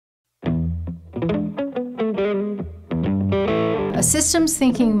A systems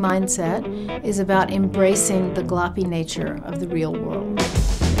thinking mindset is about embracing the gloppy nature of the real world.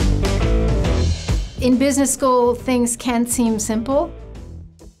 In business school, things can seem simple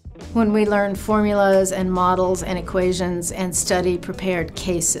when we learn formulas and models and equations and study prepared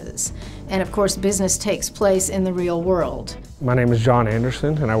cases. And of course, business takes place in the real world. My name is John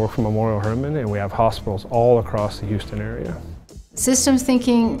Anderson, and I work for Memorial Hermann, and we have hospitals all across the Houston area. Systems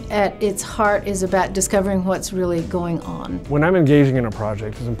thinking at its heart is about discovering what's really going on. When I'm engaging in a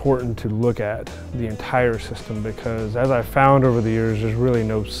project, it's important to look at the entire system because, as I've found over the years, there's really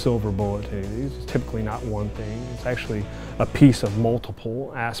no silver bullet to any of these. It's typically not one thing. It's actually a piece of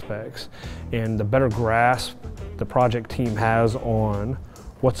multiple aspects. And the better grasp the project team has on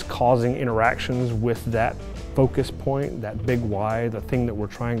what's causing interactions with that focus point, that big why, the thing that we're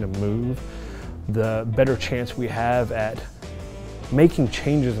trying to move, the better chance we have at making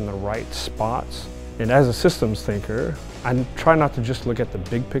changes in the right spots. And as a systems thinker, I try not to just look at the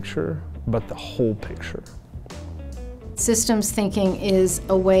big picture, but the whole picture. Systems thinking is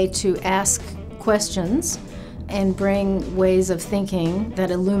a way to ask questions and bring ways of thinking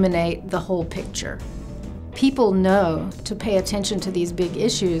that illuminate the whole picture. People know to pay attention to these big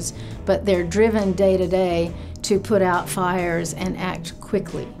issues, but they're driven day to day to put out fires and act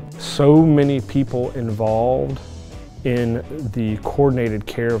quickly. So many people involved in the coordinated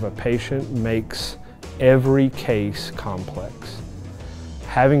care of a patient makes every case complex.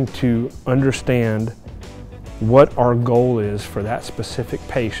 Having to understand what our goal is for that specific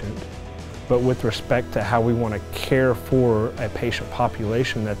patient, but with respect to how we want to care for a patient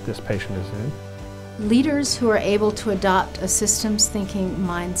population that this patient is in. Leaders who are able to adopt a systems thinking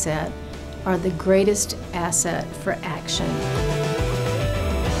mindset are the greatest asset for action.